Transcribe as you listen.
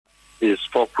He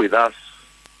spoke with us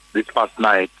this past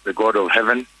night. The God of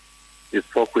heaven, He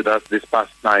spoke with us this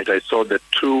past night. I saw the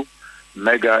two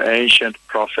mega ancient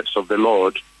prophets of the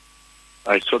Lord.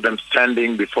 I saw them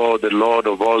standing before the Lord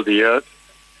of all the earth,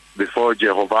 before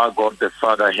Jehovah God the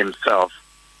Father himself.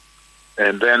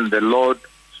 And then the Lord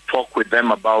spoke with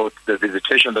them about the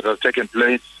visitation that has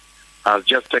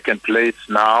just taken place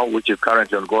now, which is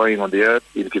currently ongoing on the earth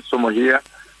in Kisumu here,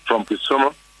 from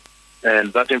Kisumu.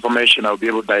 And that information I'll be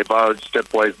able to divulge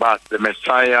stepwise, but the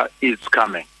Messiah is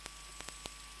coming.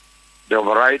 The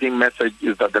overriding message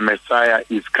is that the Messiah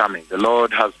is coming. The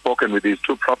Lord has spoken with these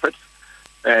two prophets,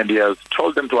 and He has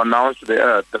told them to announce to the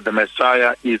earth that the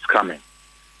Messiah is coming.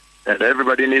 And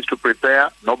everybody needs to prepare.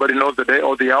 Nobody knows the day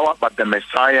or the hour, but the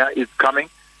Messiah is coming,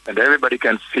 and everybody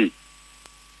can see.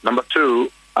 Number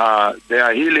two, there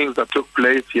are healings that took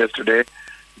place yesterday.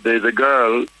 There's a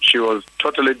girl, she was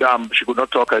totally dumb. She could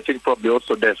not talk, I think probably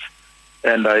also deaf.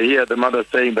 And I hear the mother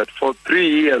saying that for 3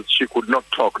 years she could not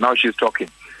talk. Now she's talking.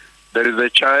 There is a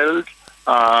child,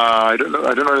 I don't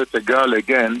know if it's a girl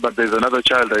again, but there's another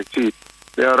child I see.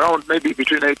 They're around maybe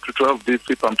between 8 to 12, these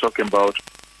people I'm talking about,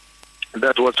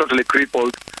 that was totally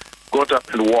crippled, got up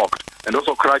and walked. And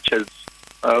also crutches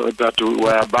that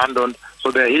were abandoned.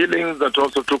 So there are healings that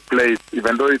also took place,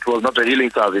 even though it was not a healing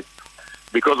service,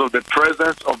 because of the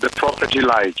presence of the prophet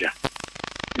Elijah.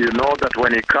 You know that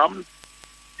when he comes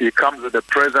with the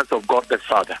presence of God the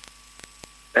Father.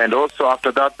 And also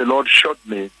after that, the Lord showed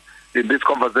me in this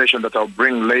conversation that I'll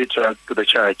bring later to the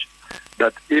church,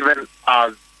 that even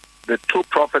as the two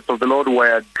prophets of the Lord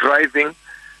were driving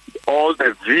all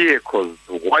the vehicles,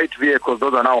 white vehicles,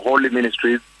 those are now holy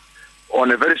ministries,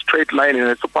 on a very straight line in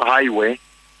a superhighway,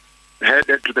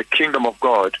 headed to the kingdom of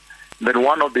God. Then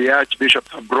one of the archbishops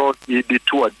abroad, he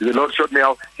detoured. The Lord showed me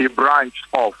how he branched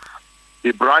off.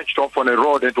 He branched off on a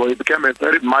road, and it became a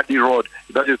very muddy road.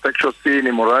 That is sexual sin,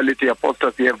 immorality,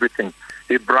 apostasy, everything.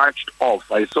 He branched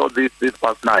off. I saw this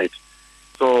past night.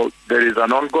 So there is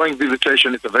an ongoing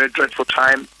visitation. It's a very dreadful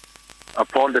time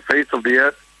upon the face of the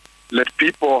earth. Let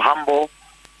people humble,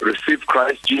 receive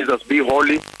Christ Jesus, be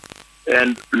holy,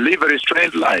 and live a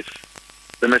restrained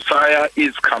life. The Messiah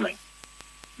is coming.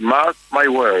 Mark my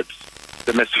words.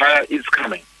 The Messiah is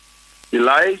coming.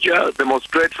 Elijah, the most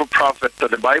dreadful prophet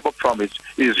that the Bible promised,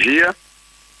 is here,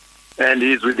 and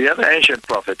he is with the other ancient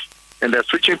prophet, and they're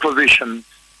switching positions,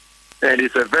 and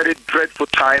it's a very dreadful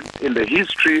time in the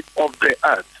history of the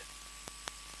earth.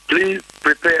 Please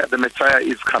prepare, the Messiah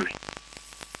is coming.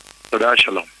 So,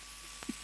 Shalom.